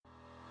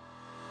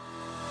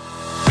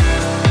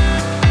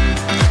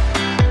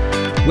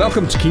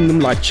Welcome to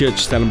Kingdom Light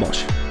Church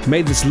Stellenbosch.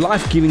 May this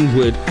life-giving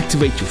word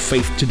activate your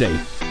faith today.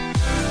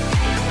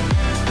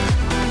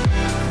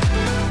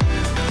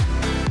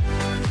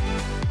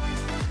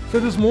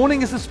 So this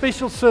morning is a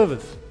special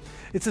service.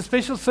 It's a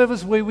special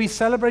service where we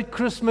celebrate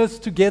Christmas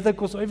together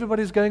because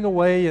everybody's going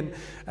away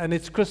and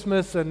it's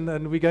Christmas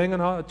and we're going to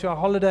our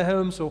holiday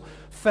homes or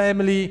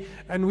family,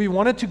 and we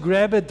wanted to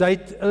grab a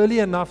date early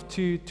enough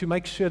to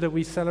make sure that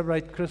we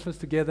celebrate Christmas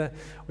together.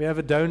 We have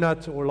a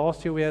donut, or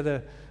last year we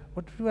had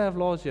what did we have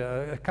last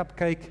year? A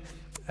cupcake.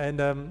 And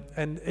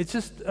it's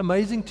just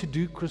amazing to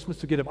do Christmas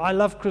together. I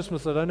love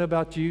Christmas. I don't know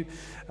about you.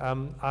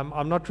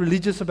 I'm not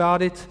religious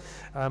about it.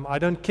 I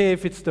don't care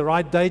if it's the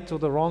right date or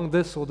the wrong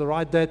this or the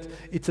right that.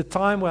 It's a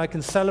time where I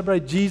can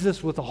celebrate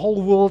Jesus with the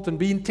whole world and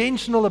be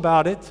intentional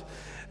about it,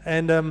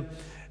 and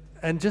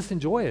just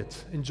enjoy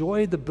it.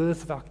 Enjoy the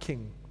birth of our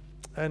King.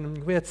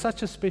 And we had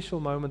such a special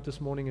moment this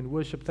morning in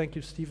worship. Thank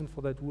you, Stephen,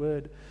 for that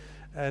word.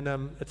 And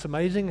it's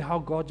amazing how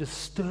God just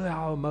stirs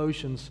our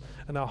emotions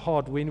and our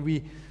heart when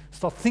we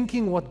start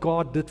thinking what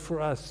God did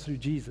for us through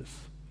Jesus.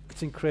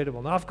 It's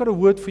incredible. Now, I've got a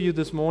word for you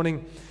this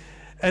morning,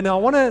 and I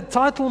want to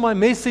title my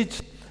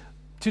message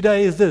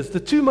today is this: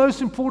 the two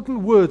most important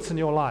words in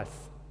your life.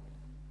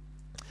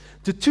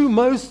 The two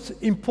most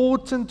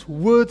important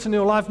words in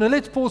your life. Now,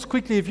 let's pause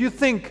quickly. If you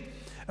think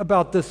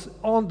about this,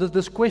 on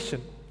this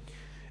question,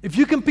 if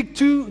you can pick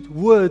two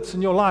words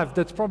in your life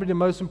that's probably the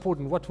most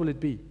important, what will it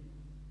be?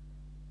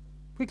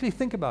 Quickly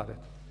think about it.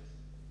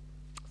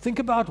 Think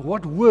about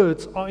what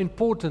words are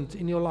important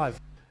in your life.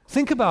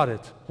 Think about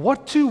it.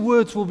 What two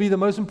words will be the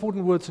most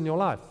important words in your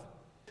life?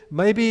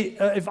 Maybe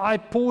if I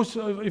pause,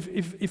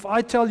 if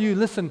I tell you,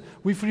 listen,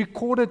 we've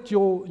recorded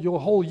your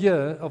whole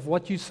year of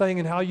what you're saying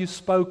and how you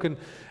spoke,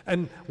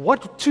 and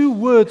what two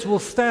words will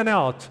stand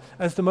out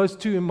as the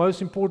two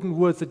most important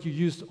words that you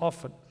use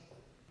often?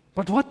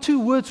 But what two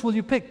words will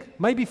you pick?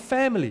 Maybe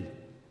family.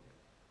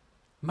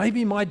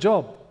 Maybe my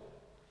job.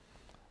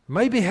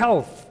 Maybe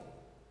health,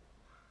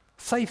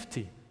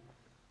 safety,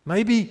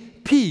 maybe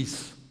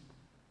peace,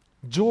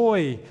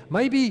 joy,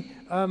 maybe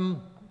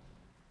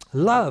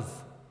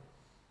love.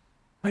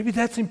 Maybe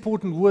that's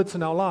important words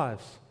in our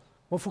lives.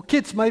 Well, for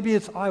kids, maybe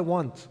it's I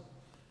want.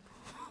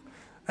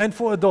 And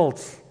for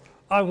adults,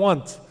 I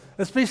want,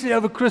 especially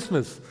over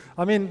Christmas.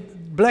 I mean,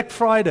 Black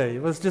Friday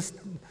was just,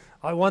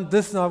 I want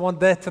this and I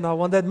want that and I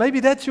want that. Maybe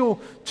that's your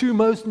two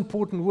most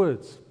important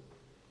words.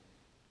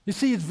 You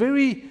see,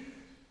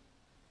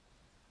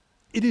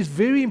 it is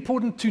very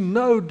important to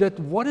know that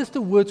what is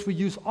the words we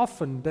use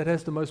often that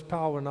has the most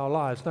power in our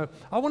lives. Now,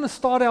 I want to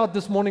start out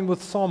this morning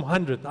with Psalm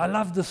 100. I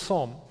love this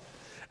psalm.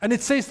 And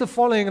it says the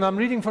following, and I'm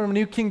reading from a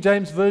New King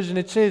James Version.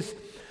 It says,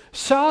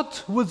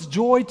 "Shout with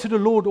joy to the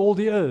Lord, all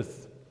the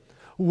earth.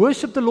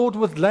 Worship the Lord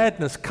with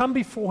gladness. Come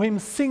before Him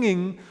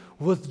singing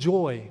with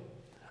joy.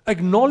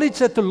 Acknowledge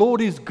that the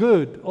Lord is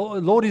good, or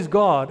Lord is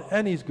God,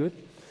 and He's good.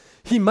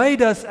 He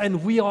made us,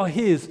 and we are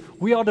His.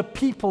 We are the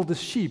people, the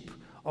sheep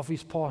of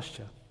His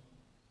pasture."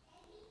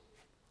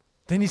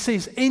 Then he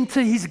says,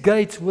 "Enter His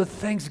gates with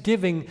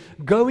thanksgiving,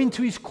 go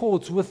into His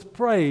courts with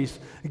praise.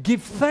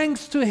 Give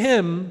thanks to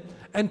Him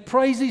and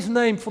praise His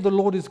name, for the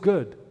Lord is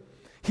good.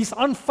 His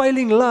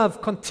unfailing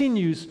love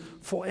continues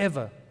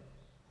forever,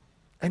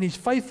 and His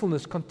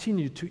faithfulness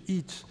continues to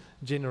each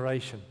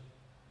generation."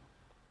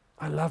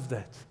 I love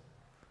that.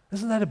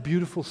 Isn't that a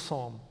beautiful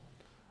psalm?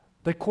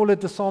 They call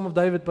it the Psalm of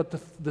David, but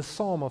the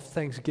Psalm of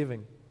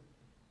thanksgiving.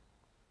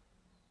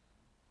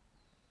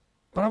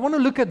 But I want to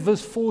look at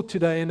verse 4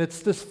 today, and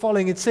it's this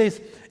following. It says,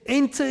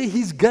 "Enter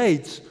His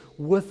gates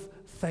with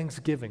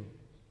thanksgiving."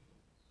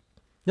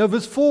 Now,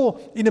 verse 4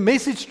 in the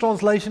Message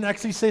translation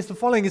actually says the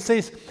following. It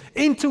says,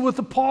 "Enter with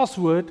the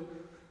password,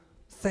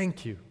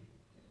 thank you."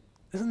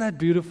 Isn't that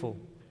beautiful?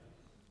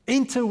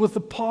 Enter with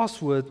the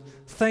password,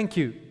 thank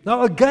you.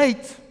 Now, a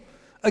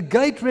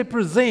gate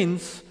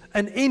represents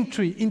an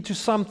entry into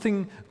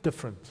something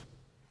different,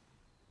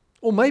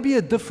 or maybe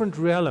a different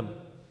realm.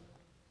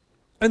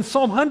 And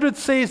Psalm 100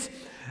 says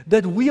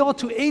that we are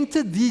to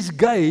enter these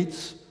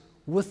gates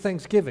with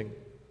thanksgiving.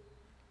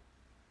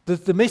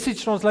 The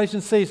Message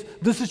translation says,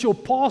 this is your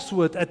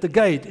password at the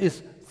gate,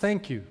 is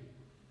thank you.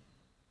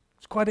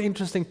 It's quite an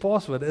interesting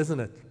password, isn't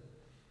it?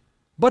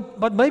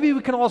 But maybe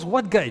we can ask,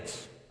 what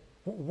gates?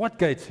 What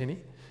gates,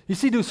 Henny? You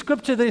see, the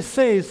scripture there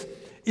says,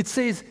 it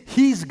says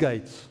His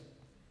gates.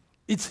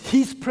 It's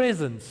His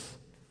presence.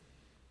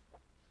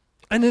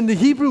 And in the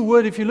Hebrew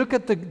word, if you look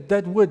at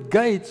that word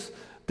gates,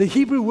 the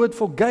Hebrew word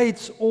for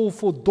gates or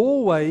for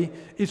doorway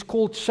is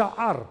called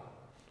sha'ar.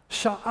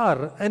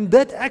 Sha'ar. And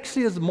that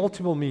actually has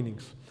multiple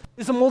meanings.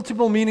 There's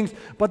multiple meanings,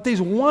 but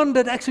there's one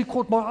that actually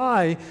caught my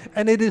eye,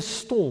 and it is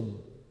storm.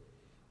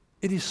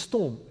 It is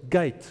storm,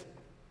 gate.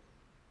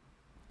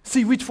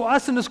 See, which for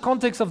us in this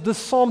context of this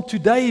psalm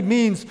today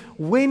means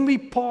when we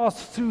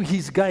pass through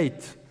His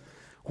gate,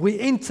 we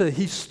enter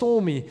His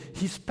stormy,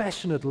 His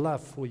passionate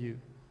love for you.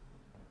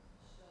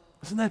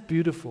 Isn't that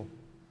beautiful?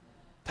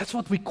 That's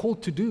what we're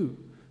called to do.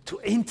 to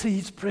enter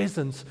His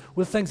presence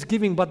with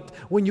thanksgiving. But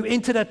when you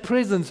enter that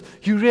presence,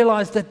 you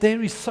realize that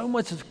there is so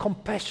much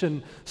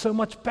compassion, so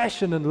much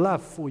passion and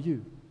love for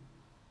you.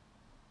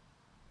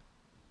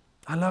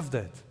 I love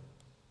that.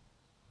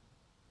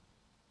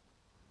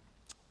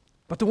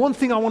 But the one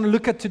thing I want to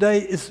look at today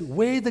is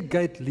where the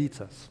gate leads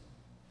us.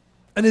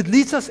 And it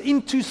leads us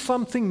into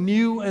something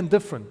new and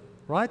different,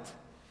 right?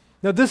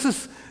 Now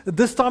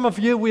this time of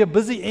year, we are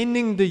busy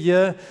ending the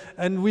year,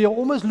 and we are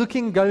almost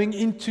going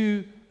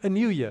into a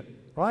new year,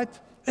 right?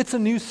 It's a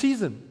new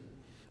season.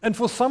 And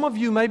for some of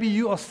you, maybe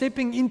you are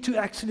stepping into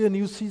actually a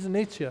new season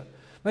next year.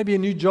 Maybe a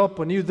new job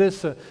or new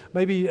this,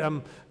 maybe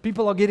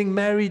people are getting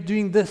married,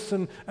 doing this,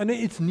 and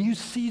it's new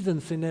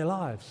seasons in their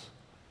lives.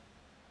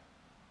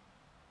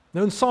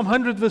 Now in Psalm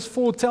 100 verse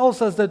 4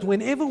 tells us that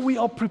whenever we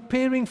are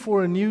preparing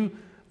for a new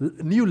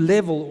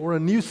level or a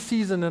new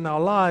season in our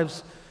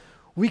lives,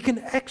 we can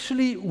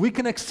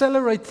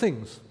accelerate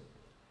things.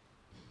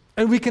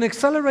 And we can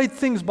accelerate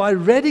things by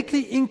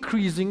radically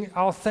increasing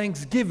our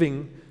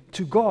thanksgiving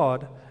to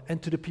God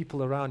and to the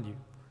people around you.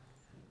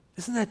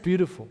 Isn't that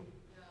beautiful?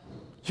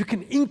 You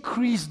can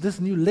increase this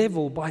new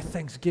level by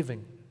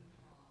thanksgiving.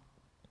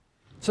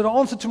 So the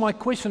answer to my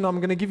question, I'm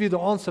going to give you the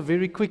answer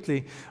very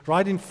quickly,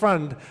 right in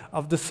front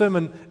of the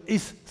sermon,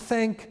 is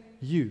thank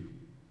you.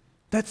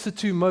 That's the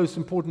two most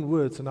important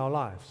words in our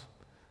lives.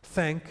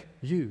 Thank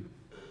you.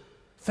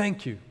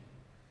 Thank you.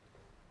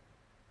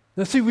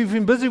 Now see, we've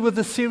been busy with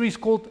a series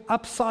called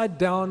Upside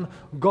Down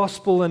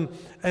Gospel, and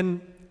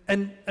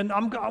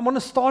I want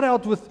to start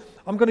out with,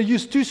 I'm going to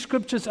use two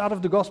scriptures out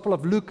of the Gospel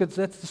of Luke.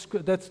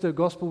 That's the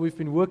gospel we've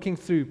been working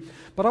through.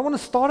 But I want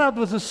to start out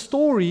with a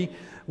story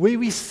where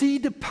we see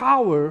the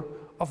power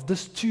of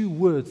these two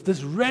words,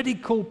 this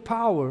radical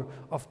power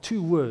of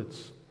two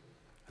words.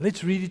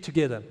 Let's read it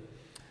together.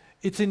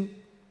 It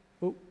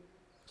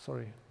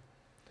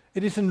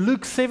is in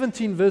Luke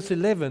 17, verse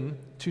 11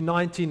 to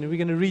 19, and we're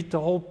going to read the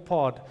whole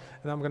part,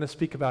 and I'm going to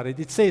speak about it.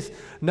 It says,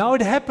 "Now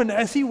it happened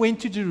as he went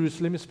to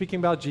Jerusalem," speaking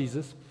about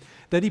Jesus,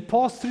 "that he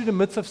passed through the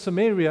midst of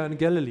Samaria and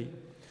Galilee.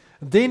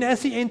 Then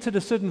as he entered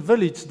a certain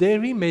village,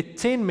 there he met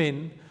 10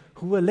 men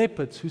who were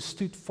lepers, who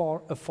stood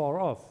afar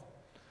off.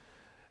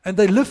 And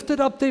they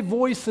lifted up their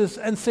voices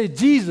and said,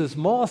 'Jesus,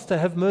 Master,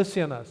 have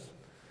mercy on us.'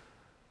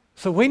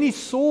 So when he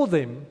saw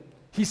them,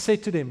 he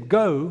said to them,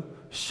 'Go,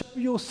 show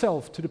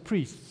yourself to the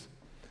priests.'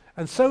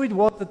 And so it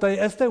was that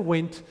as they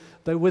went,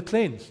 they were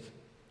cleansed.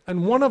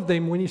 And one of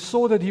them, when he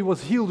saw that he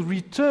was healed,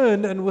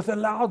 returned and with a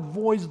loud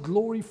voice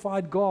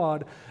glorified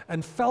God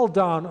and fell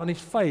down on his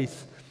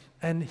face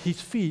and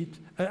his feet,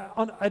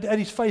 at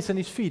his face and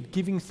his feet,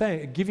 giving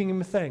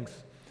him thanks.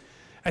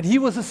 And he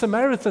was a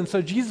Samaritan,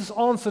 so Jesus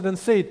answered and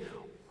said,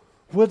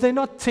 'Were there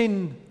not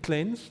 10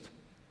 cleansed?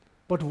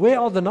 But where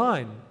are the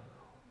 9?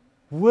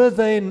 Were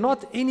there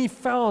not any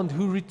found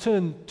who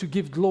returned to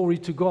give glory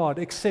to God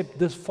except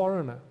this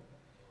foreigner?'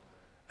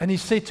 And he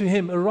said to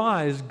him,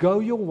 'Arise, go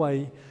your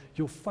way,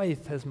 your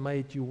faith has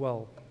made you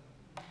well.'"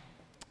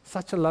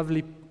 Such a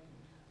lovely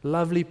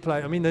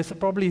play. I mean, there's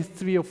probably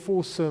 3 or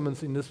 4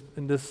 sermons in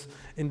this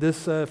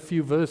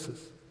few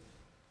verses.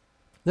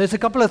 There's a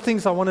couple of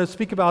things I want to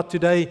speak about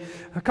today,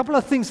 a couple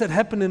of things that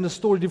happened in the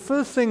story. The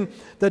first thing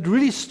that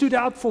really stood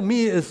out for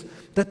me is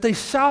that they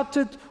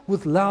shouted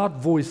with loud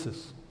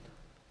voices.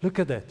 Look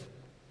at that.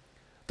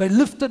 They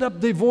lifted up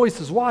their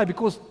voices. Why?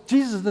 Because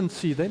Jesus didn't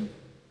see them.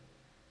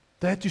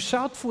 They had to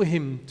shout for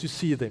him to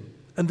see them.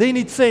 And then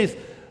it says,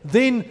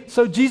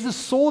 so Jesus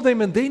saw them,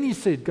 and then he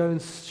said, "Go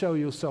and show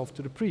yourself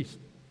to the priest."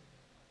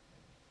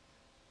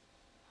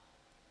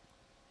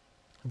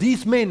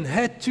 These men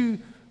had to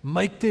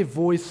make their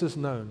voices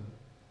known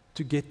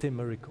to get their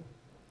miracle.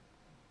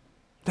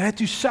 They had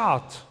to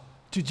shout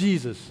to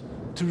Jesus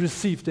to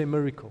receive their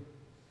miracle.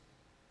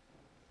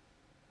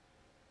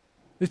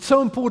 It's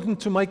so important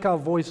to make our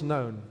voice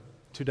known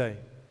today.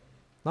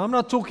 Now, I'm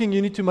not talking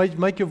you need to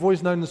make your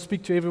voice known and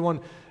speak to everyone.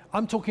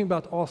 I'm talking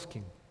about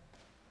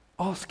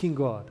asking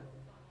God.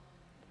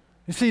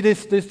 You see,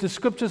 there's the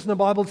scriptures in the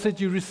Bible that said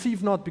you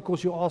receive not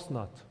because you ask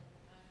not.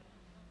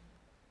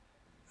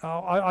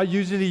 I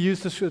usually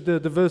use the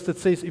verse that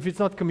says, if it's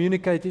not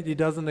communicated, it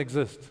doesn't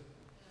exist.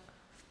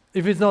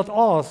 If it's not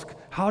asked,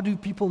 how do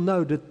people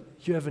know that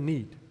you have a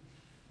need?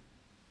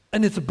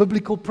 And it's a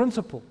biblical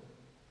principle.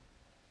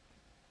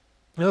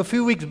 Now, a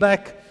few weeks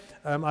back,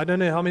 I don't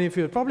know how many of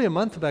you, probably a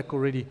month back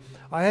already,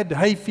 I had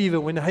hay fever.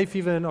 When the hay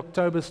fever in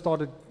October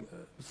started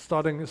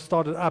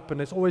up, and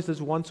there's always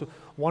this 1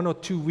 or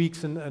 2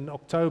 weeks in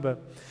October.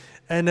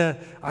 And I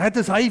had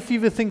this hay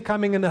fever thing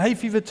coming, and the hay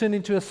fever turned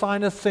into a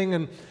sinus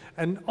thing,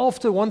 and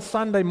after one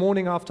Sunday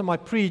morning after I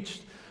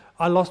preached,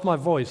 I lost my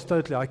voice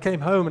totally. I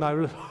came home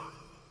and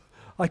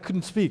I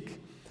couldn't speak.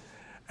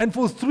 And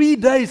for 3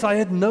 days I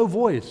had no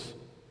voice.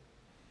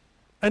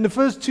 And the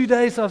first 2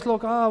 days I was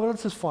like, well,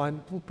 this is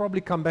fine. We'll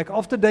probably come back.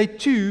 After day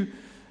 2,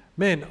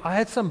 man, I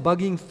had some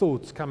bugging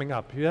thoughts coming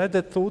up. You had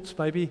that thoughts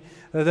maybe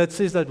that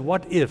says that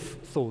what if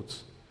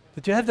thoughts?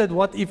 Did you have that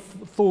what if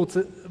thoughts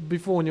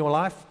before in your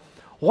life?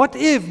 What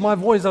if my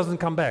voice doesn't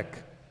come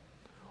back?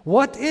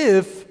 What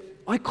if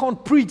I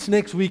can't preach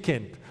next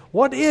weekend?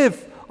 What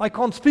if I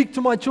can't speak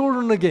to my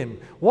children again?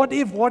 What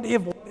if,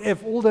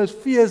 all those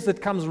fears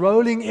that comes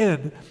rolling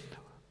in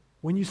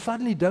when you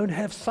suddenly don't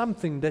have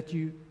something that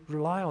you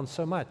rely on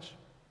so much?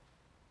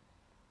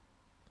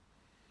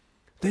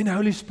 Then the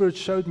Holy Spirit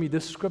showed me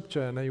this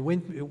scripture, and I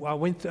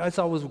went as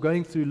I was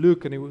going through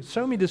Luke, and He would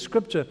show me the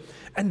scripture,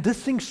 and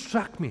this thing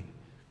struck me.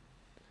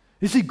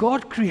 You see,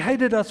 God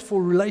created us for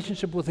a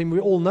relationship with Him. We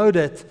all know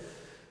that.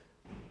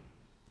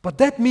 But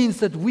that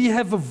means that we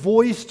have a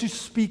voice to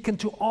speak and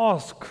to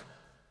ask.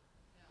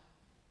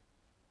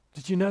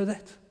 Did you know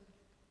that?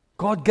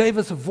 God gave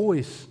us a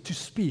voice to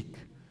speak,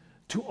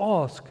 to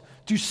ask,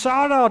 to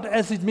shout out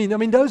as it means. I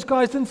mean, those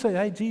guys didn't say,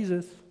 "Hey,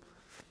 Jesus."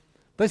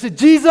 They said,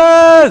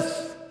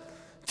 "Jesus!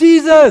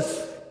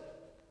 Jesus!"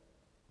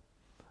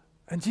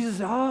 And Jesus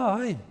said,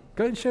 "Hey,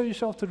 go and show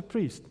yourself to the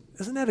priest."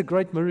 Isn't that a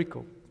great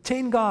miracle?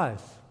 10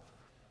 guys.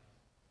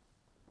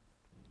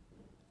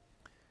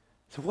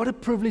 So what a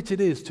privilege it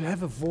is to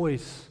have a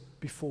voice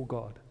before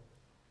God.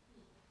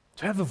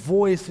 To have a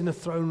voice in the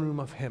throne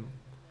room of Him.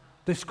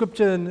 There's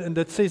scripture and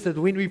that says that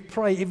when we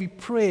pray, every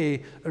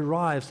prayer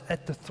arrives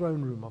at the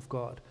throne room of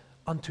God,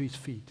 unto His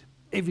feet.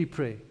 Every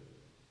prayer.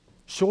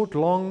 Short,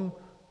 long,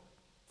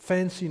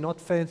 fancy, not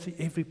fancy,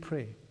 every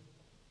prayer.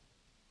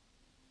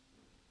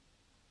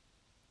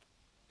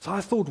 So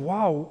I thought,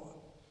 wow,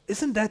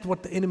 isn't that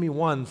what the enemy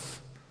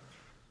wants?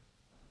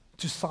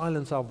 To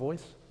silence our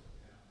voice?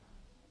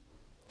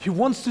 He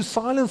wants to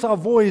silence our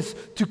voice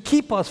to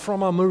keep us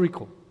from our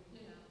miracle.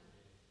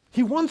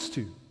 He wants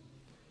to.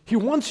 He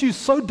wants you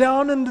so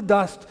down in the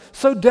dust,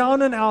 so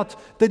down and out,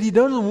 that He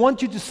doesn't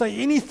want you to say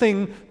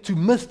anything to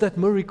miss that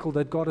miracle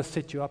that God has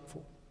set you up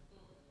for.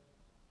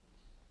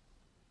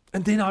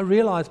 And then I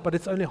realized, but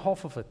it's only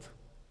half of it.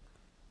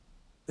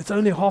 It's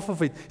only half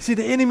of it. See,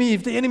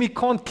 if the enemy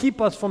can't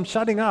keep us from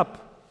shutting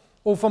up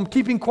or from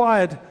keeping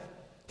quiet,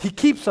 he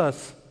keeps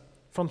us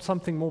from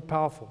something more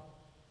powerful.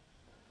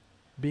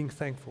 Being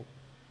thankful.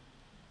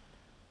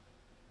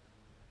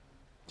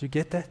 Do you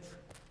get that?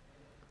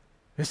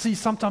 You see,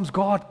 sometimes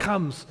God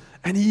comes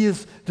and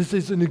this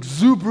is an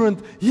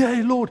exuberant,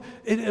 "Yay, Lord."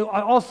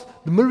 I ask,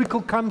 the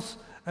miracle comes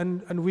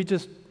and we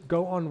just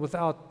go on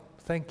without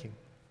thanking.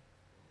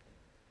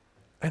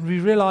 And we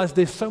realize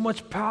there's so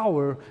much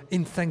power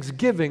in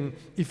thanksgiving.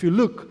 If you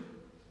look,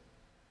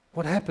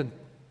 what happened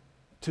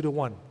to the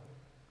one?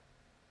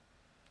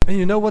 And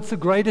you know what's the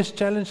greatest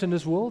challenge in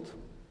this world?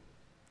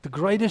 The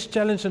greatest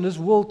challenge in this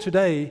world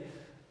today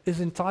is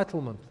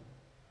entitlement.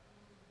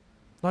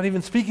 Not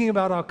even speaking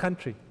about our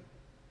country.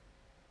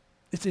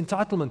 It's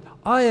entitlement.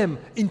 I am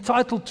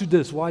entitled to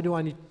this. Why do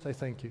I need to say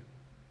thank you?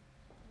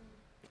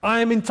 I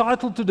am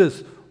entitled to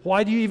this.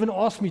 Why do you even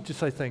ask me to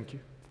say thank you?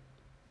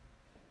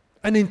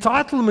 And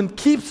entitlement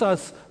keeps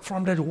us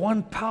from that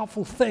one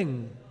powerful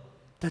thing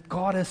that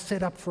God has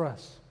set up for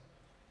us.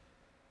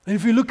 And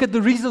if you look at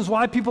the reasons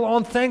why people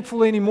aren't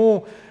thankful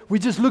anymore, we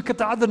just look at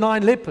the other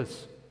 9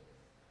 lepers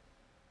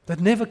that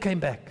never came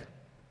back.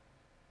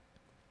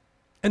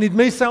 And it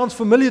may sound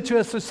familiar to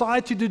our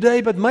society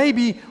today, but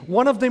maybe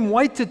one of them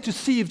waited to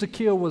see if the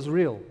cure was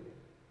real.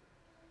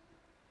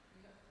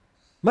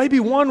 Maybe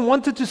one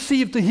wanted to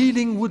see if the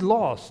healing would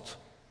last.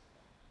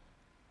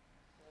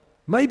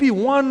 Maybe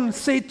one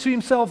said to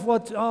himself,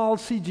 I'll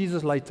see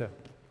Jesus later.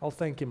 I'll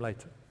thank Him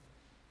later.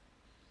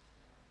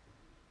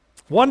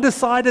 One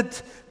decided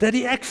that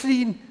he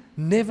actually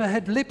never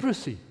had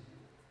leprosy.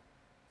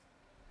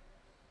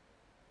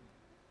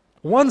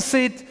 One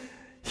said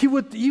he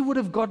would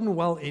have gotten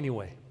well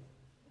anyway.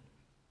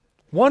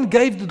 One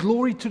gave the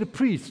glory to the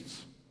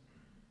priests.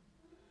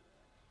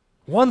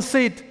 One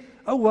said,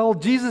 "Oh well,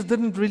 Jesus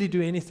didn't really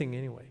do anything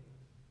anyway."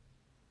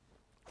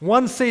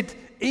 One said,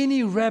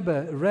 "Any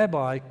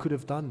rabbi could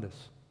have done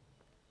this."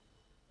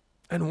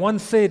 And one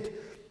said,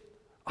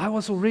 "I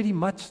was already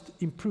much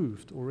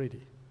improved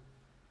already."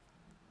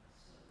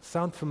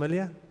 Sound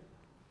familiar?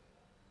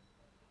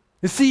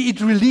 You see, it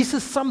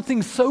releases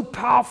something so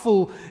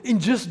powerful in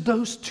just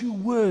those 2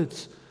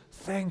 words.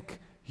 Thank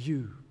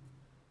you.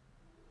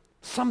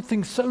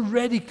 Something so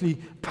radically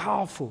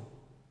powerful.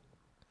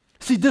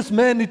 See, this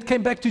man who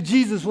came back to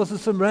Jesus was a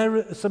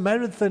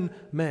Samaritan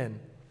man.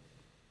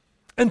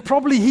 And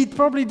he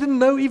probably didn't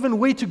know even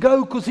where to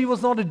go because he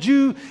was not a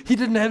Jew. He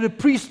didn't have a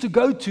priest to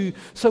go to.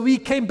 So he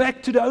came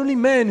back to the only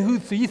man who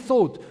he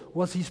thought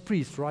was his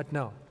priest right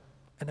now.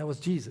 And that was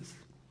Jesus.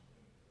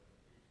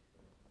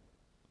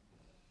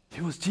 He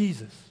was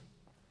Jesus.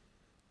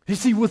 You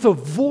see, with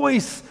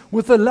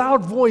a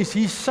loud voice,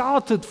 he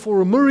shouted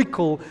for a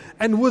miracle.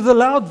 And with a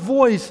loud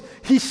voice,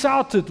 he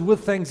shouted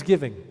with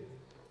thanksgiving.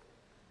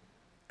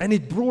 And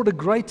it brought a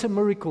greater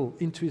miracle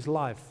into his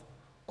life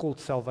called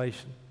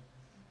salvation.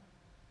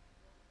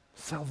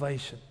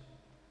 Salvation.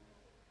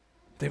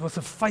 There was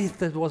a faith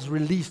that was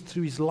released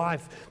through his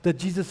life that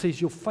Jesus says,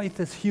 "Your faith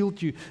has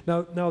healed you."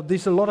 Now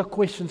there's a lot of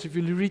questions if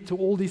you read to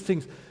all these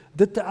things.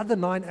 Did the other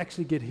 9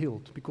 actually get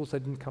healed because they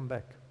didn't come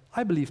back?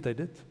 I believe they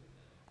did,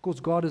 because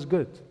God is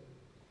good.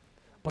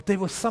 But there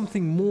was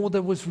something more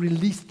that was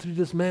released through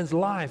this man's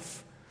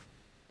life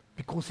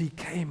because he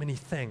came and he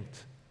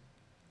thanked.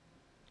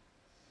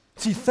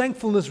 See,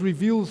 thankfulness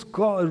reveals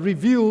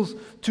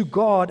to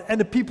God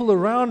and the people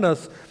around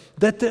us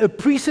that the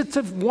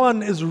appreciative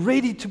one is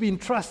ready to be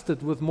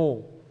entrusted with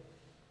more.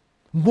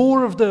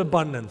 More of the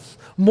abundance,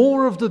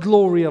 more of the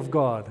glory of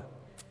God.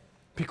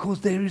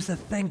 Because there is a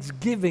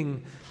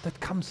thanksgiving that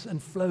comes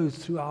and flows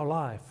through our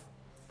life.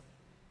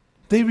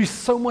 There is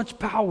so much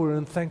power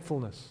in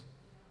thankfulness.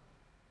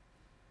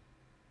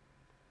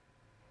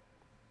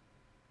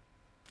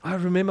 I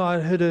remember I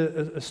heard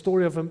a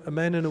story of a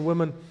man and a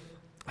woman.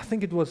 I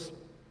think it was,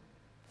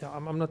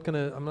 I'm not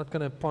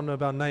gonna ponder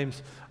about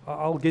names.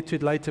 I'll get to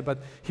it later. But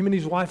him and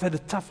his wife had a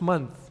tough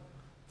month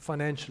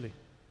financially,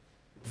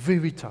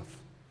 very tough.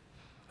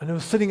 And they were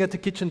sitting at the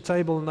kitchen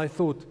table, and I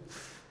thought,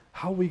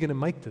 how are we going to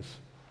make this?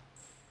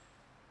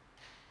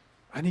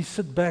 And he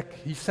sat back,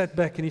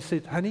 and he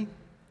said, honey,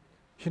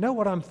 you know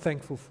what I'm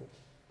thankful for?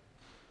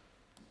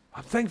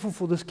 I'm thankful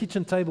for this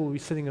kitchen table we're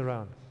sitting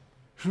around.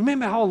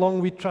 Remember how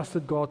long we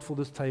trusted God for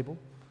this table?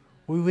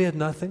 We had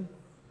nothing.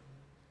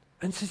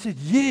 And she said,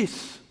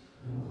 yes,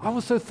 I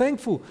was so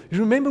thankful.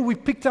 You remember we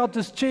picked out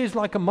these chairs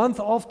like a month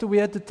after we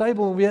had the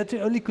table, and we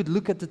only could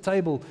look at the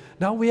table.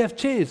 Now we have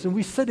chairs and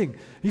we're sitting.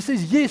 He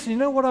says, yes, you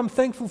know what I'm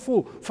thankful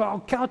for? For our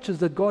couches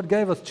that God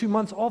gave us 2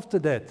 months after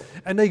that.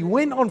 And they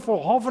went on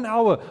for half an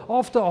hour.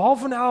 After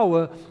half an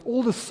hour,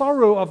 all the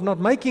sorrow of not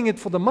making it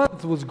for the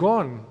month was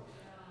gone.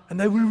 And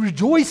they were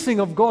rejoicing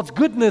of God's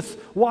goodness.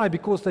 Why?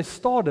 Because they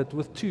started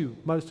with 2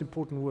 most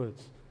important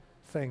words.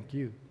 Thank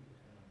you.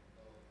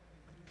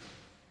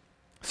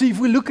 See,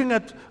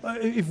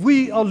 if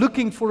we are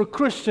looking for a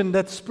Christian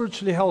that's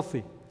spiritually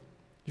healthy,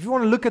 if you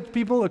want to look at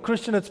people, a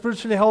Christian that's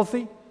spiritually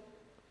healthy,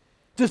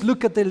 just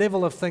look at their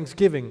level of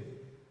thanksgiving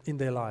in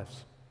their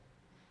lives.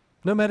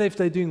 No matter if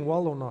they're doing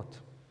well or not,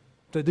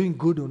 if they're doing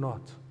good or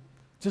not.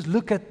 Just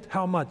look at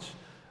how much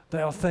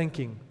they are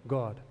thanking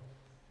God.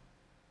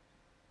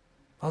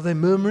 Are they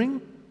murmuring,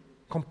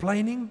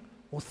 complaining,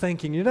 or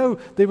thanking? You know,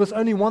 there was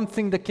only one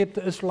thing that kept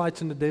the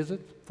Israelites in the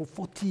desert for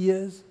 40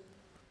 years.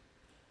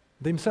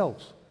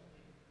 Themselves.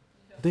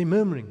 They're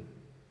murmuring.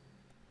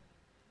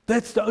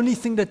 That's the only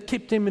thing that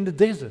kept them in the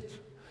desert.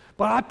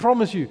 But I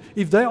promise you,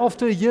 if they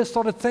after a year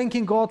started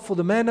thanking God for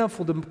the manna,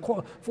 for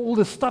all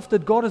the stuff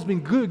that God has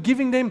been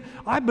giving them,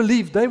 I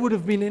believe they would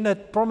have been in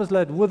that promised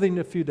land within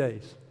a few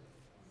days.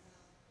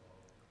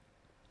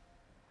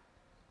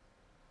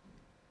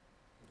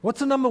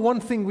 What's the number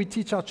one thing we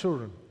teach our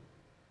children?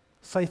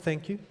 Say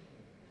thank you.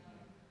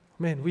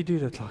 Man, we do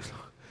that like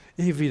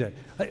every day.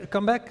 Hey,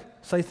 come back,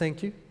 say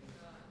thank you.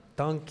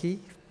 Donkey.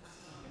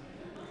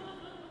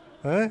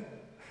 Huh?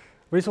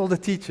 Where's all the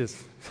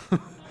teachers?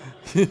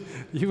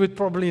 You would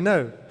probably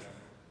know.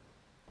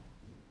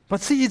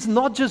 But see, it's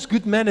not just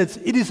good manners.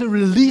 It is a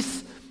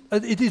release.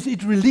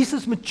 It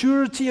releases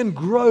maturity and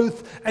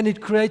growth, and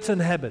it creates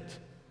a habit.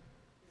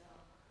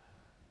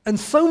 And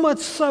so much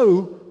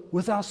so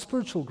with our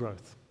spiritual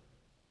growth.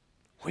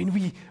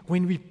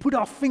 When we put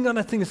our finger on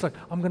a thing, it's like,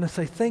 I'm going to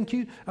say thank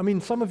you. I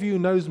mean, some of you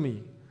knows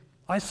me.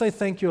 I say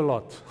thank you a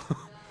lot.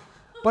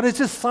 But it's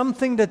just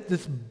something that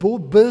is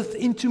birthed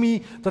into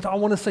me that I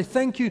want to say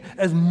thank you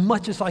as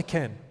much as I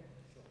can.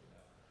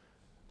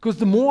 Because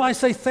the more I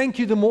say thank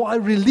you, the more I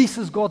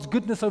releases God's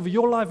goodness over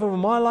your life, over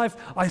my life.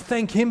 I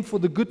thank Him for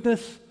the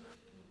goodness.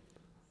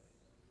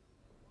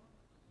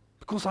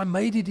 Because I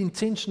made it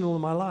intentional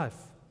in my life.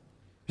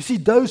 You see,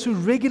 those who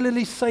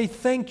regularly say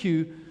thank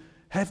you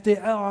have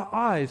their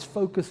eyes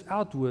focused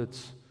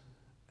outwards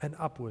and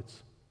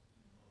upwards.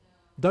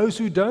 Those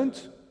who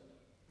don't,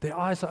 their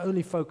eyes are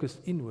only focused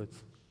inwards.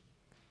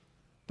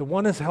 The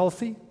one is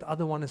healthy, the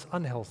other one is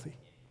unhealthy.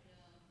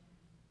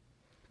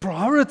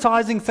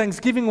 Prioritizing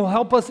thanksgiving will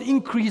help us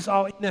increase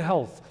our inner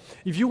health.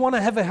 If you want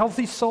to have a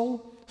healthy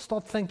soul,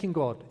 start thanking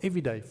God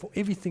every day for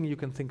everything you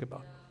can think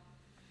about.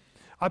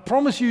 I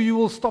promise you, you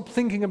will stop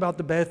thinking about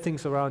the bad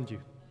things around you.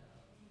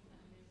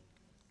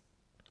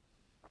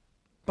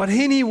 But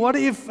Henny, what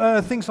if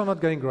things are not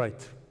going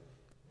great?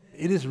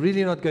 It is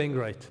really not going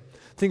great.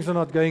 Things are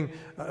not going,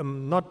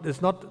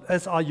 it's not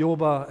as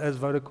Ayoba as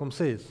Vodacom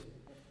says.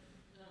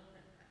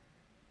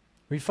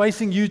 We're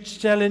facing huge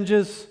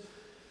challenges.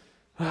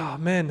 Oh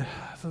man,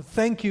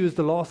 thank you is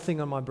the last thing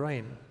on my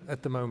brain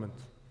at the moment.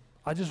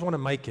 I just want to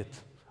make it.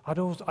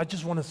 I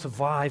just want to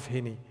survive,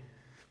 Henny.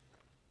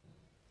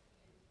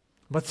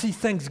 But see,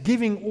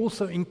 thanksgiving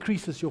also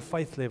increases your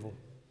faith level.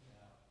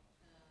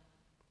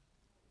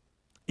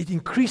 It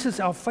increases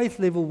our faith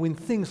level when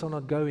things are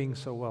not going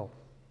so well.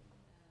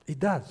 It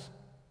does.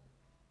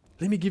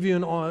 Let me give you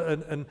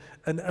an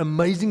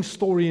amazing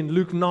story in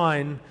Luke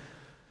 9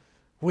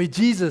 where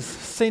Jesus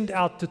sent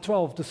out the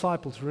 12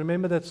 disciples.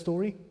 Remember that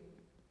story?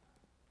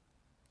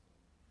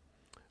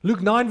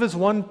 Luke 9 verse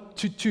 1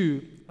 to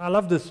 2. I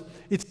love this.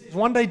 It's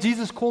one day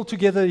Jesus called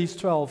together his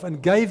 12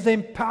 and gave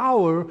them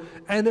power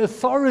and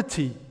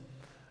authority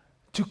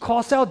to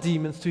cast out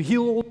demons, to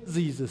heal all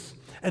diseases.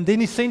 And then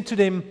he sent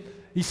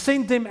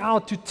them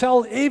out to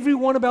tell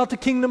everyone about the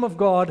kingdom of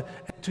God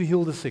and to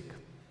heal the sick.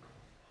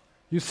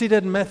 You see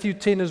that in Matthew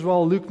 10 as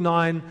well, Luke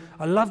 9.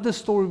 I love the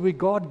story where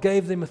God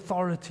gave them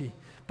authority.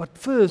 But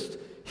first,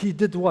 He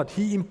did what?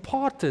 He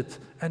imparted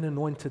and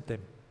anointed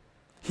them.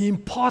 He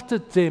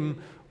imparted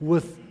them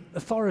with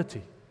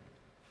authority.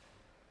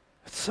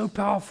 It's so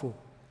powerful.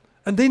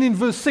 And then in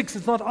verse 6,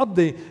 it's not up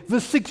there.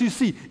 Verse 6, you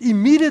see,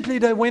 immediately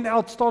they went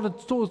out, started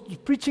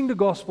preaching the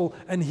gospel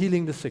and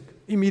healing the sick.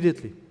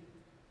 Immediately.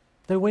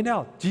 They went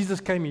out. Jesus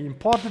came, He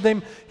imparted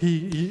them,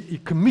 He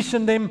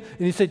commissioned them,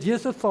 and He said,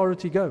 yes,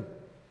 authority, go.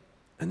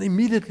 And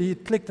immediately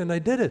it clicked and they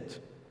did it.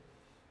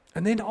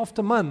 And then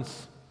after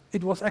months,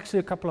 it was actually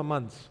a couple of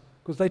months,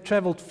 because they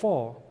traveled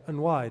far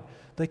and wide.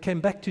 They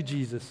came back to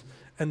Jesus,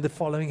 and the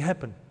following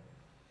happened.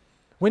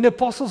 When the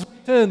apostles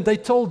returned, they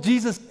told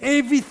Jesus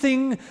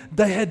everything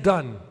they had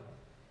done.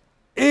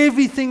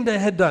 Everything they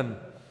had done.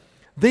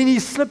 Then He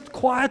slipped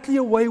quietly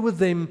away with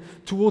them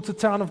towards the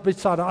town of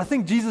Bethsaida. I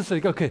think Jesus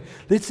said, okay,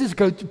 let's just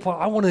go to,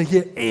 I want to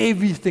hear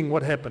everything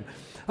what happened.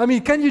 I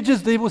mean, can you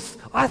just,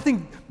 I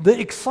think the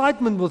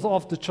excitement was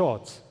off the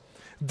charts.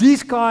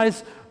 These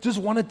guys just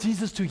wanted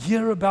Jesus to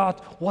hear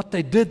about what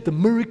they did, the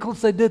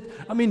miracles they did.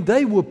 I mean,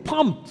 they were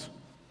pumped.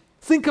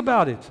 Think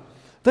about it.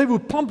 They were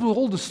pumped with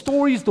all the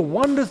stories, the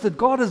wonders that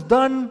God has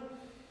done.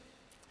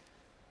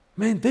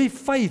 Man, their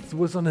faith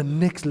was on the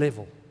next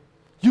level.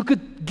 You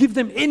could give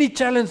them any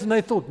challenge and they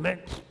thought, man,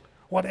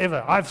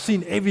 whatever, I've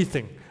seen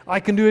everything.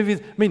 I can do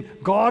everything. I mean,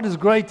 God is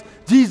great.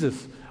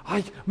 Jesus,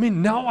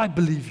 now I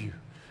believe you.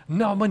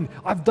 Now,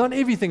 I've done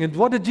everything. And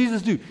what did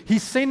Jesus do? He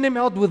sent them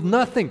out with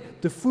nothing.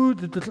 The food,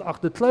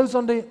 the clothes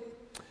on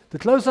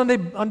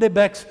their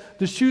backs,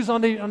 the shoes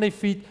on their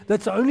feet.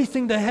 That's the only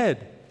thing they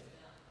had.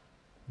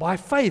 By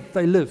faith,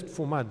 they lived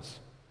for months.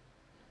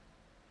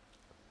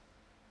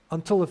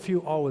 Until a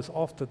few hours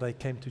after they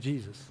came to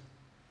Jesus.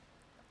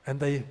 And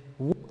they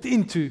walked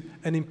into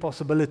an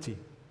impossibility.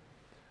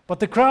 But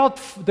the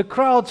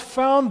crowds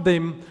found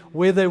them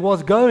where they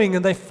was going,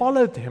 and they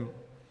followed Him.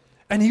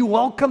 And He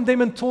welcomed them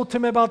and taught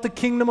them about the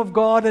kingdom of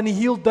God, and He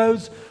healed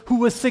those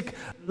who were sick.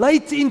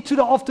 Late into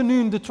the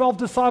afternoon, the 12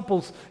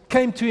 disciples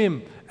came to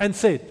Him and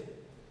said,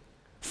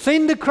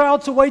 send the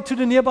crowds away to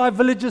the nearby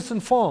villages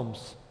and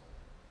farms,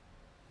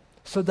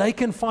 so they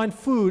can find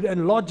food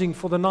and lodging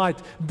for the night.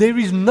 There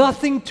is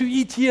nothing to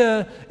eat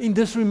here in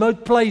this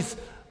remote place.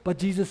 But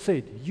Jesus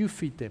said, you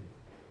feed them.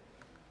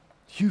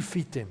 You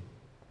feed them.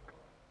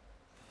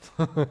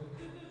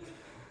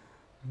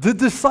 The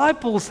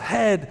disciples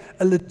had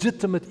a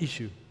legitimate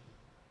issue.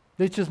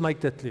 Let's just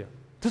make that clear.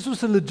 This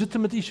was a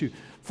legitimate issue.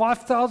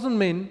 5,000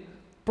 men,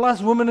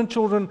 plus women and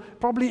children,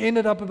 probably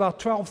ended up about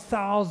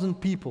 12,000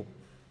 people.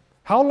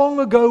 How long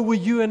ago were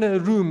you in a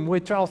room where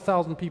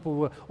 12,000 people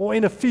were, or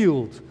in a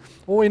field,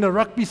 or in a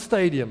rugby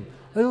stadium?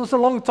 It was a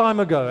long time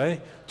ago, eh?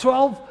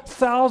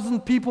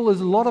 12,000 people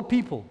is a lot of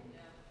people.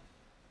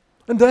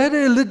 And they had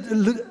a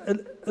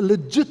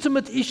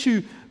legitimate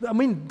issue. I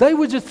mean, they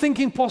were just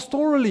thinking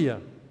pastorally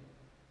here.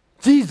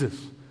 Jesus,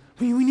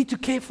 we need to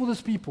care for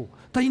these people.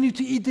 They need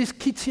to eat these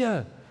kids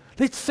here.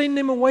 Let's send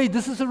them away.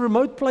 This is a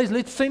remote place.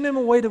 Let's send them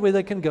away to where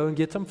they can go and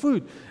get some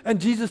food. And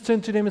Jesus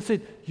turned to them and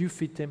said, you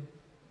feed them.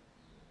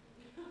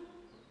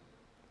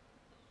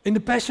 In the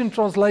Passion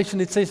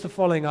Translation, it says the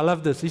following. I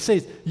love this. He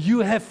says,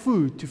 you have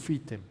food to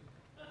feed them.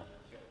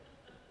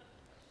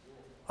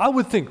 I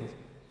would think,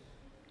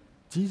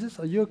 Jesus,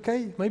 are you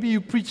okay? Maybe you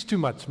preach too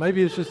much.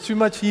 Maybe it's just too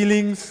much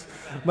healings.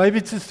 Maybe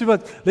it's just too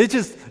much.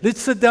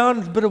 Let's sit down,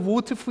 a bit of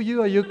water for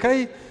you. Are you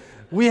okay?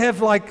 We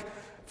have like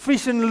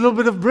fish and a little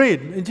bit of bread.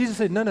 And Jesus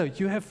said, no,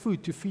 you have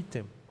food to feed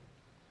them.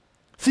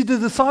 See, the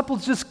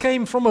disciples just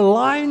came from they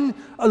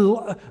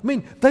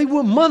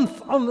were a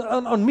month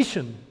on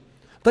mission.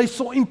 They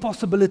saw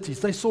impossibilities.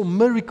 They saw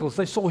miracles.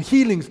 They saw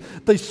healings.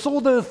 They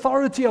saw the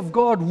authority of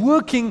God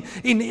working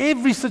in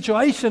every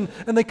situation.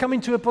 And they come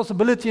into a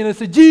possibility and they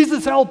say,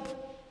 Jesus, help.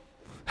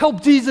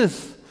 Help,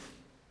 Jesus.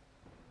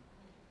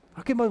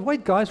 Okay, but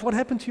wait, guys, what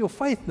happened to your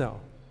faith now?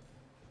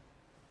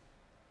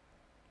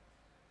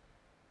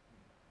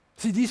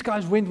 See, these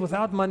guys went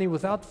without money,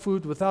 without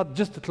food, without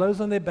just the clothes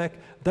on their back.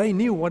 They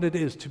knew what it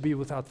is to be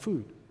without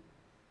food.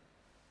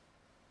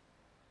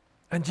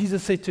 And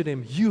Jesus said to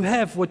them, you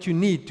have what you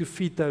need to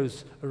feed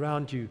those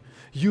around you.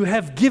 I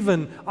have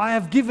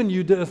given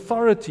you the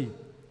authority.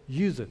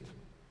 Use it.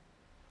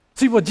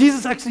 See, what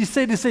Jesus actually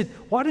said, He said,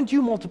 why don't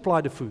you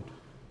multiply the food?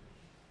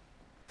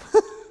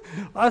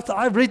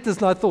 I read this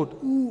and I thought,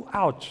 ooh,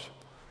 ouch.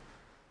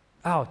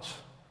 Ouch.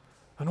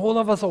 And all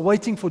of us are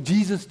waiting for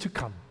Jesus to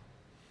come.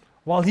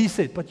 While He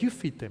said, but you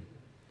feed them.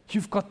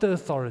 You've got the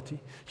authority.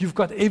 You've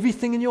got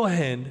everything in your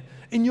hand,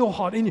 in your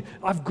heart.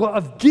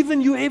 I've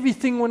given you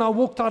everything when I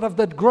walked out of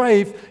that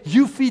grave.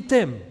 You feed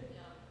them.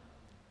 Yeah.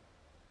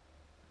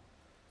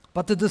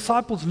 But the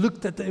disciples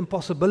looked at the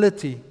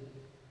impossibility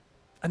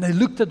and they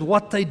looked at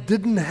what they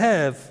didn't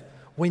have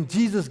when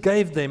Jesus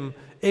gave them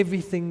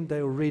everything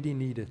they already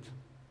needed.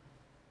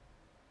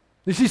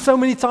 You see, so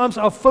many times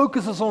our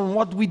focus is on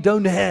what we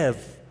don't have.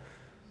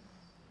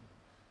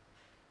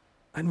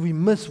 And we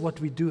miss what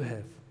we do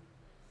have.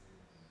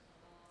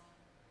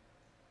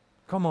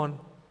 Come on,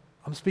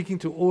 I'm speaking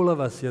to all of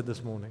us here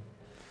this morning.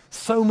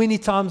 So many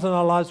times in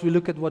our lives we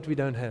look at what we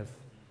don't have.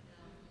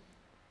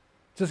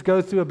 Just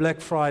go through a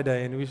Black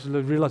Friday and we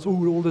realize,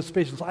 oh, all the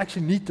specials. I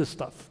actually need this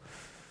stuff.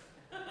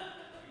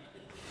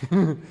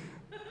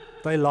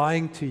 They're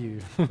lying to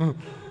you.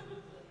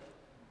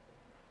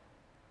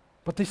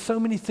 But there's so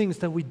many things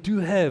that we do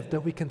have that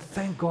we can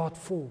thank God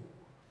for.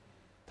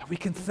 That we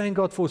can thank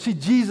God for. See,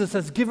 Jesus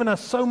has given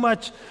us so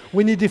much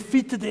when He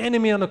defeated the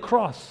enemy on the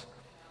cross.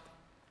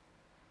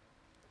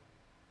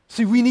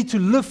 See, we need to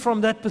live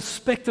from that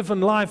perspective in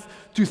life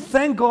to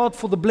thank God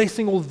for the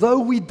blessing, although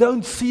we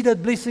don't see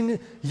that blessing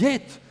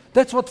yet.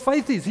 That's what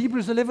faith is.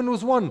 Hebrews 11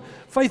 was 1.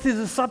 Faith is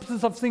the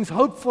substance of things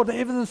hoped for, the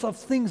evidence of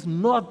things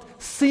not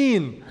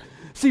seen.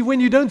 See, when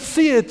you don't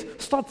see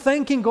it, start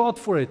thanking God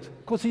for it,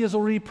 because He has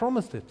already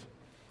promised it.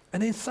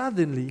 And then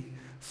suddenly,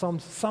 some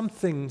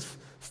things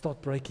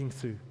start breaking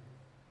through.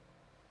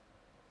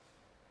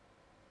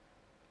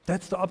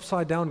 That's the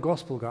upside down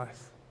gospel,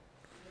 guys.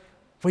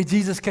 Where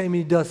Jesus came and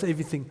He does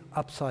everything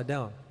upside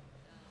down.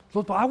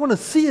 Lord, but I want to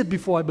see it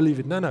before I believe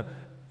it. No.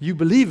 You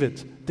believe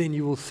it, then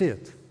you will see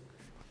it.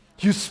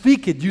 You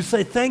speak it. You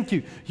say thank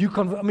you. You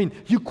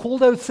call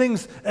those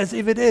things as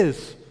if it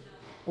is,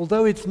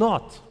 although it's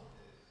not.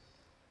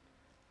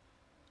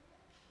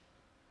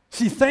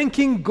 See,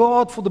 thanking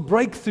God for the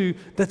breakthrough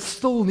that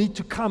still need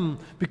to come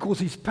because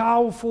He's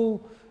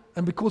powerful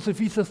and because of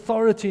His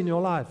authority in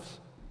your lives.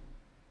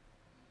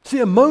 See,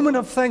 a moment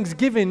of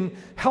thanksgiving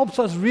helps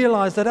us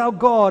realize that our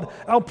God,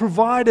 our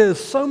provider,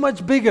 is so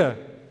much bigger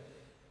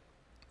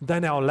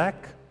than our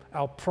lack,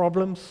 our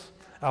problems,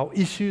 our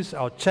issues,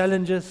 our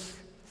challenges.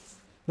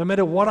 No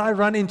matter what I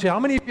run into, how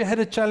many of you had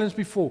a challenge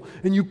before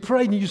and you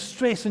prayed and you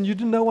stressed and you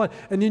didn't know what,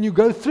 and then you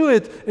go through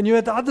it and you're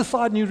at the other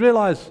side and you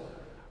realize,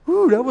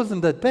 ooh, that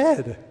wasn't that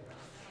bad.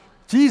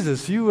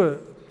 Jesus, you're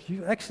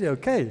actually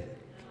okay.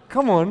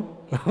 Come on,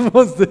 I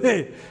was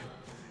there.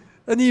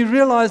 And you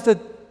realize that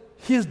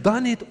He has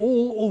done it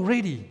all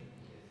already.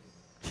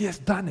 He has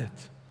done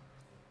it.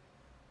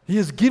 He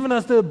has given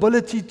us the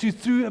ability to,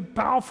 through a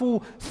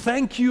powerful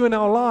thank you in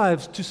our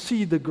lives, to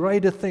see the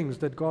greater things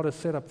that God has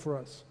set up for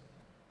us.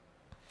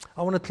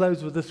 I want to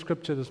close with this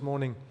scripture this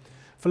morning.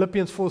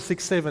 Philippians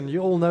 4:6-7. You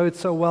all know it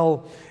so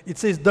well. It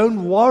says,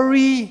 don't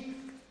worry,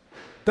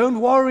 do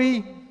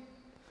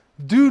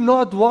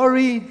not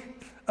worry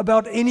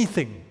about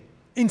anything.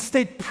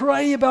 Instead,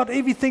 pray about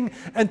everything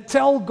and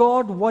tell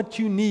God what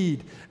you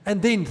need,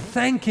 and then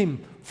thank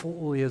Him for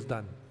all He has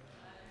done.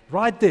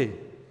 Right there.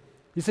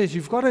 He says,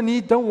 you've got a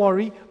need, don't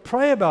worry,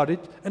 pray about it,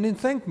 and then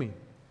thank me.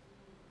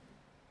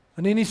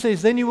 And then He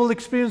says, then you will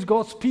experience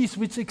God's peace,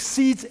 which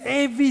exceeds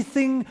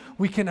everything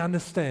we can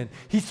understand.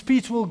 His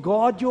peace will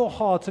guard your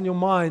hearts and your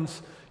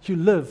minds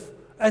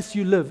as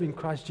you live in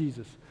Christ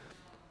Jesus.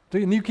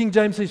 The New King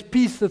James says,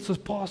 peace that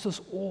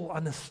surpasses all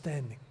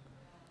understanding.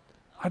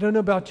 I don't know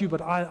about you,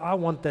 but I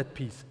want that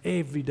peace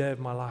every day of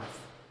my life.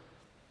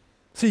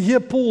 See, here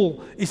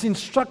Paul is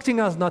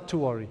instructing us not to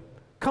worry.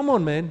 Come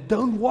on, man,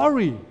 don't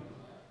worry.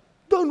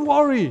 Don't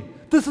worry.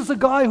 This is a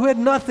guy who had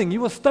nothing. He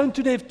was stoned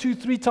to death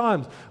 2-3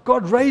 times.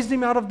 God raised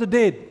him out of the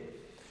dead.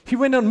 He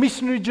went on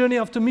missionary journey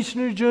after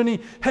missionary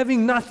journey,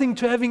 having nothing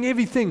to having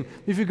everything.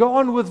 If you go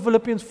on with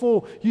Philippians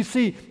 4, you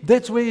see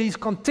that's where his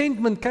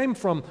contentment came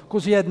from,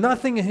 because he had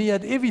nothing and he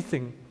had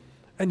everything.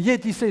 And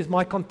yet he says,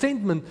 my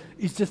contentment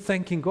is just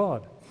thanking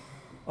God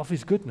of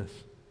His goodness.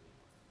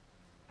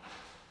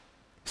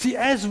 See,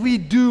 as we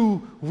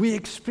do, we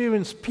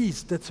experience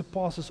peace that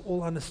surpasses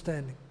all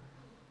understanding.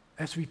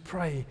 As we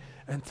pray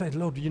and say,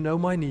 Lord, you know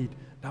my need.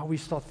 Now we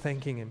start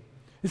thanking Him.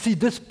 You see,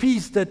 this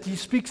peace that he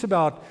speaks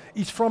about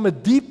is from a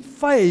deep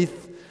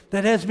faith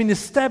that has been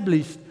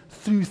established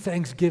through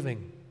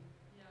thanksgiving.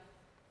 Yeah.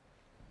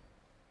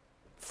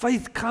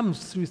 Faith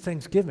comes through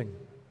thanksgiving.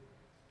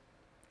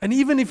 And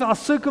even if our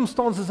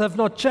circumstances have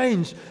not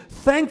changed,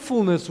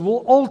 thankfulness will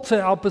alter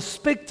our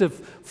perspective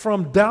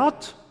from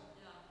doubt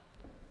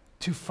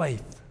to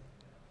faith.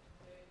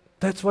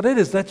 That's what it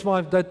is. That's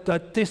why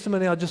that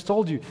testimony I just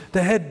told you.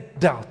 They had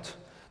doubt.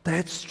 They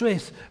had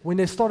stress. When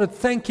they started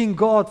thanking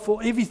God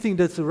for everything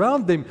that's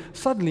around them,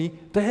 suddenly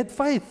they had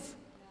faith.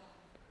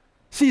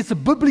 See, it's a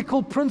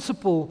biblical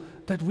principle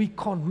that we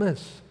can't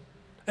miss.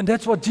 And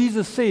that's what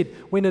Jesus said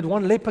when that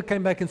one leper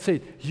came back and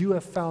said, you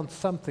have found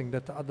something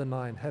that the other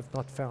 9 have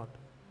not found.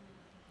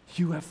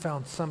 You have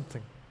found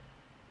something.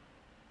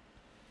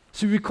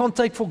 So we can't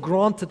take for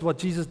granted what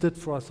Jesus did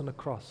for us on the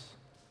cross.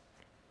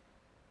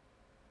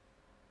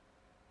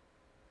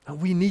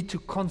 And we need to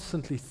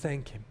constantly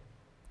thank Him.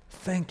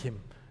 Thank Him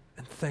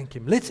and thank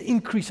Him. Let's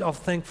increase our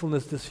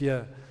thankfulness this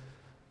year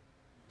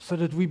so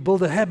that we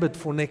build a habit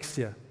for next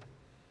year.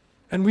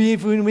 And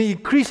when we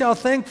increase our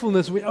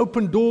thankfulness, we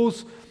open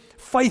doors,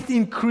 faith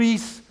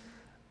increase,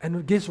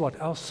 and guess what?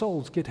 Our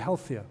souls get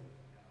healthier.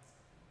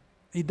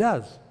 It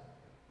does.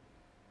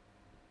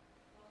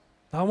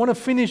 Now, I want to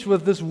finish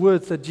with these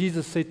words that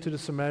Jesus said to the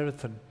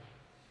Samaritan.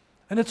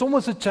 And it's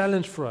almost a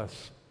challenge for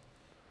us.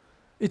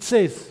 It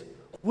says,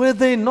 were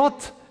there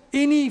not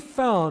any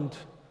found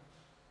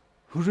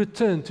who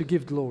returned to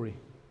give glory?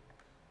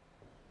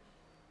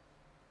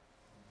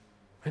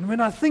 And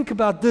when I think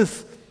about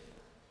this,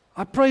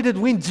 I pray that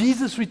when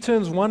Jesus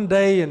returns one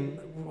day, and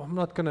I'm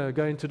not going to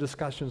go into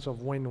discussions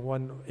of when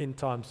one end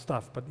time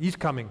stuff, but He's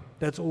coming.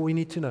 That's all we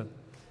need to know.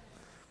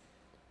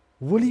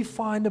 Will He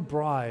find a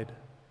bride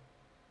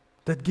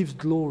that gives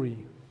glory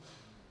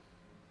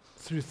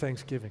through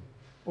thanksgiving,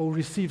 or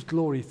receives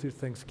glory through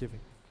thanksgiving?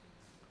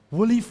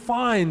 Will He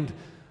find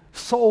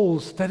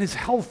souls that is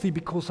healthy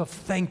because of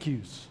thank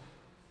yous?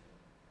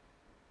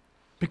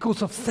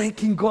 Because of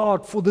thanking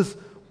God for this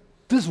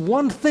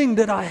one thing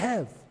that I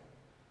have.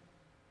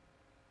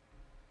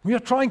 We are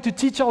trying to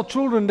teach our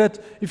children that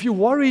if you're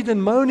worried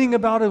and moaning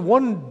about it,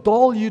 one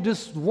doll you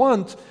just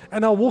want,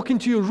 and I walk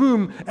into your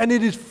room and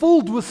it is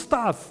filled with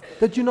stuff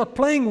that you're not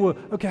playing with.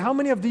 Okay, how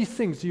many of these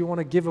things do you want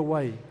to give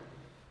away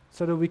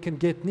so that we can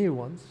get new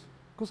ones?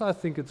 Because I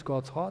think it's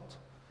God's heart.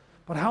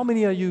 But how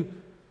many are you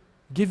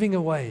giving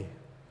away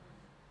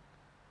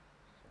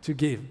to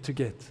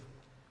get?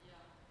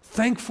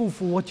 Thankful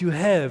for what you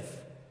have.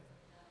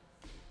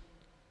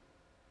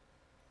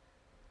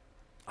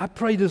 I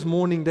pray this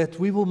morning that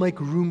we will make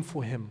room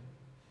for Him.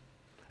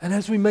 And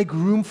as we make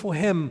room for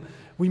Him,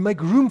 we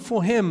make room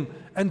for Him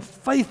and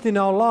faith in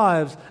our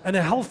lives and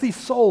a healthy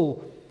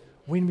soul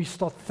when we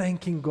start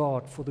thanking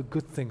God for the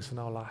good things in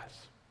our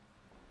lives.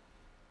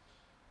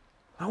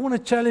 I want to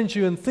challenge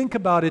you and think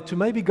about it to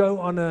maybe go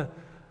on a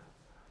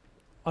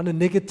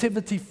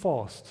negativity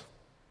fast.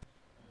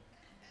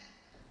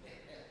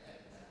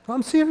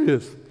 I'm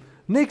serious.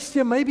 Next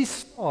year, maybe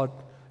start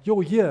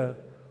your year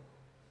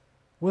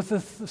with a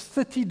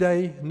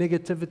 30-day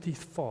negativity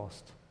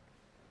fast.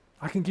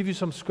 I can give you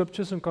some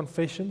scriptures and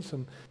confessions,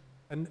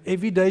 and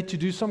every day to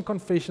do some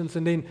confessions,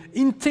 and then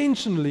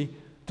intentionally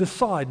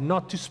decide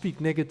not to speak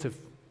negative,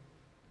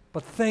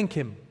 but thank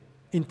Him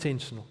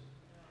intentional.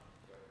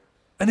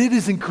 And it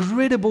is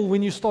incredible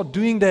when you start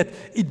doing that.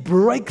 It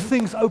breaks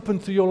things open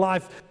to your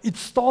life. It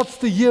starts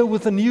the year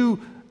with a new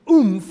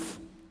oomph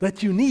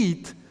that you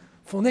need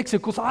for next year.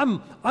 Because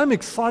I'm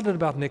excited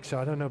about next year.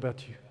 I don't know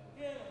about you.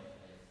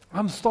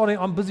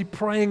 I'm busy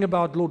praying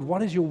about, Lord,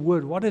 what is your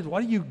word? What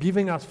are you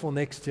giving us for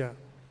next year?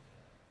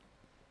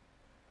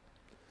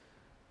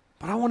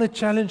 But I want to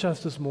challenge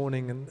us this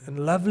morning and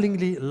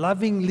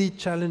lovingly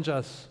challenge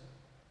us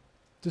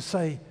to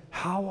say,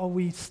 how are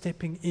we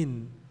stepping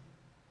in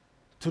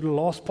to the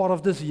last part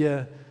of this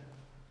year?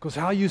 Because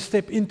how you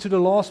step into the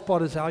last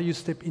part is how you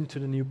step into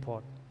the new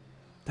part.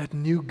 That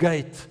new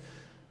gate.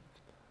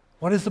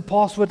 What is the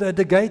password at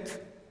the gate?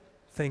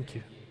 Thank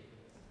you.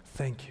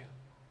 Thank you.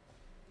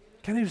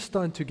 Can you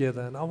stand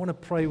together? And I want to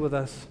pray with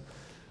us.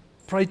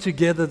 Pray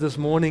together this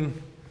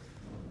morning.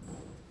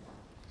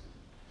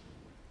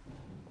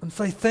 And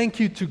say thank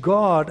you to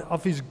God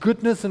of His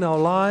goodness in our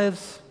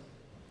lives.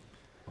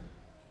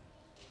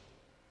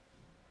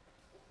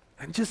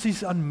 And just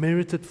His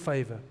unmerited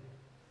favor.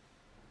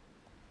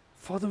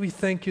 Father, we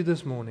thank you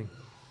this morning.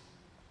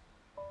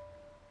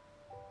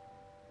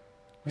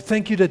 We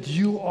thank you that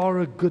you are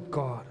a good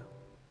God.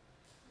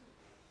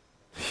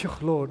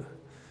 Lord,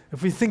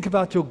 if we think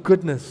about your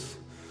goodness,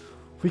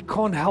 we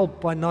can't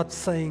help by not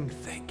saying,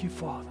 thank you,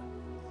 Father.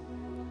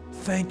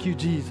 Thank you,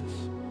 Jesus.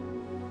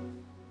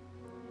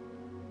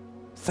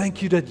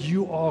 Thank you that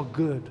you are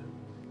good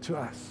to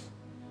us.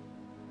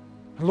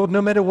 And Lord,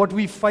 no matter what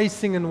we're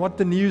facing and what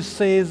the news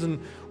says and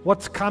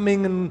what's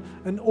coming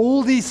and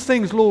all these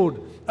things,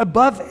 Lord,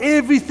 above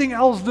everything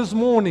else this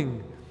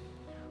morning,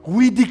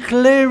 we're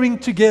declaring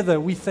together,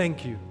 we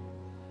thank you.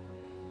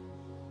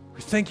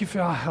 We thank you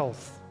for our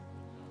health.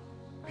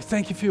 We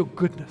thank you for your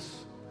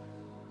goodness.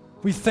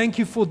 We thank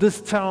you for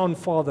this town,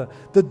 Father,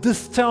 that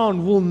this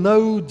town will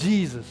know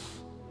Jesus.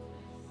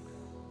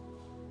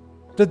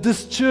 That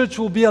this church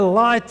will be a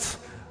light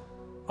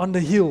on the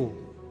hill.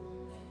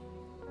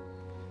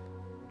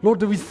 Lord,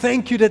 that we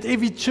thank you that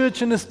every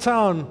church in this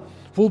town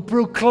will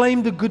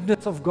proclaim the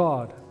goodness of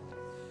God.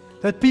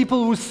 That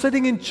people who are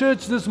sitting in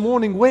church this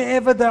morning,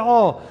 wherever they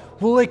are,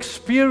 will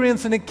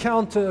experience and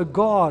encounter a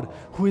God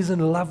who is in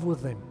love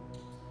with them.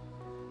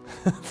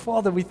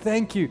 Father, we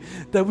thank you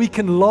that we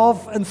can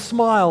laugh and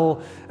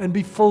smile and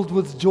be filled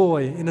with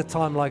joy in a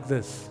time like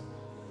this.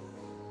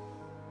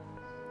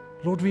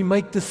 Lord, we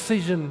make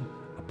decision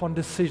upon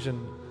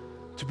decision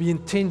to be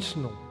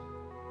intentional.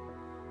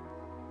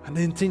 And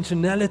the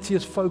intentionality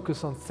is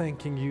focused on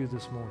thanking you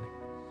this morning.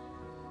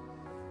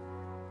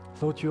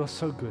 Lord, you are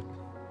so good.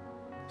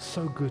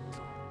 So good.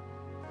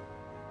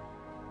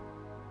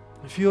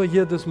 If you are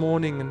here this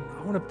morning, and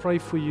I want to pray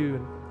for you,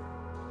 and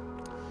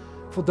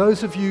for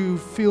those of you who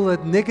feel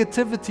that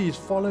negativity is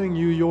following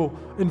you, your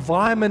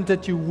environment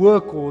that you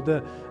work, or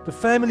the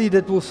family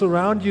that will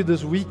surround you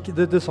this week,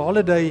 this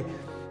holiday,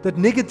 that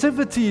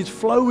negativity is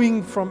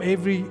flowing from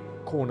every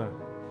corner.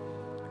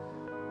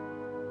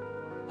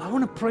 I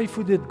want to pray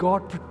for you that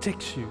God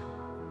protects you,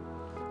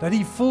 that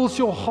He fills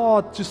your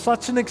heart to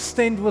such an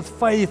extent with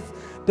faith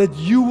that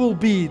you will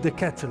be the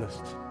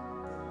catalyst,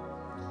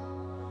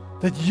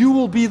 that you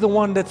will be the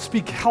one that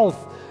speaks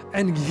health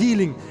and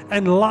healing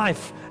and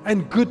life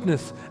and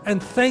goodness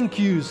and thank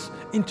yous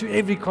into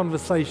every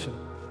conversation.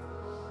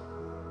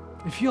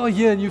 If you are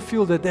here and you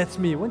feel that that's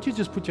me, why don't you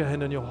just put your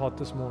hand on your heart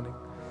this morning?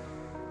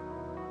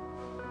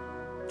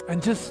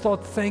 And just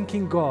start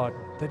thanking God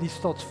that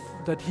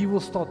He will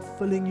start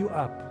filling you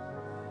up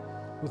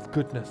with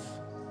goodness.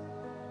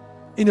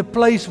 In a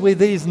place where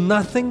there is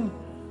nothing,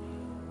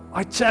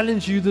 I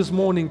challenge you this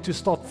morning to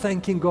start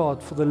thanking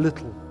God for the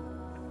little.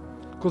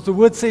 Because the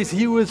word says,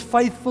 he who is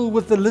faithful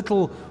with the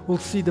little will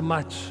see the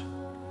much.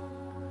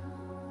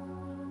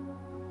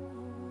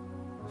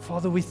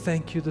 Father, we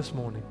thank you this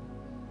morning.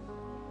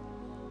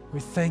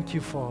 We thank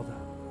you, Father.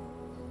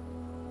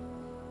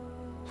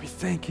 We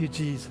thank you,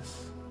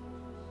 Jesus.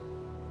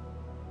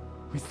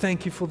 We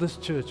thank you for this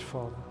church,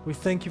 Father. We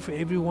thank you for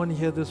everyone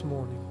here this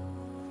morning.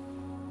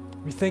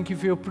 We thank you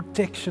for your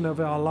protection of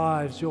our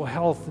lives, your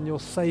health and your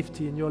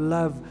safety and your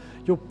love,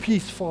 your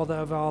peace, Father,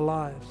 of our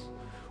lives.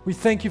 We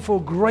thank you for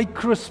a great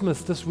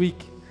Christmas this week,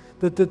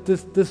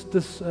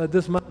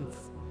 this month.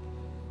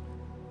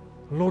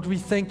 Lord, we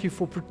thank you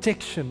for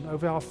protection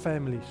over our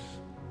families.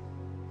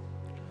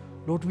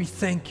 Lord, we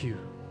thank you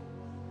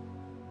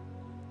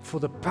for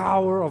the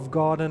power of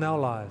God in our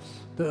lives,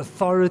 the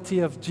authority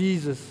of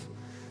Jesus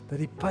that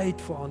He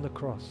paid for on the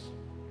cross.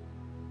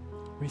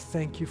 We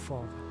thank you,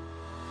 Father.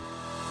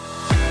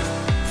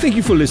 Thank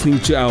you for listening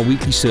to our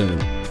weekly sermon.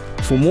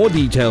 For more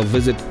detail,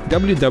 visit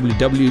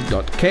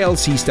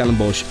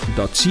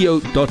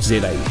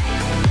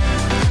www.klcstellenbosch.co.za.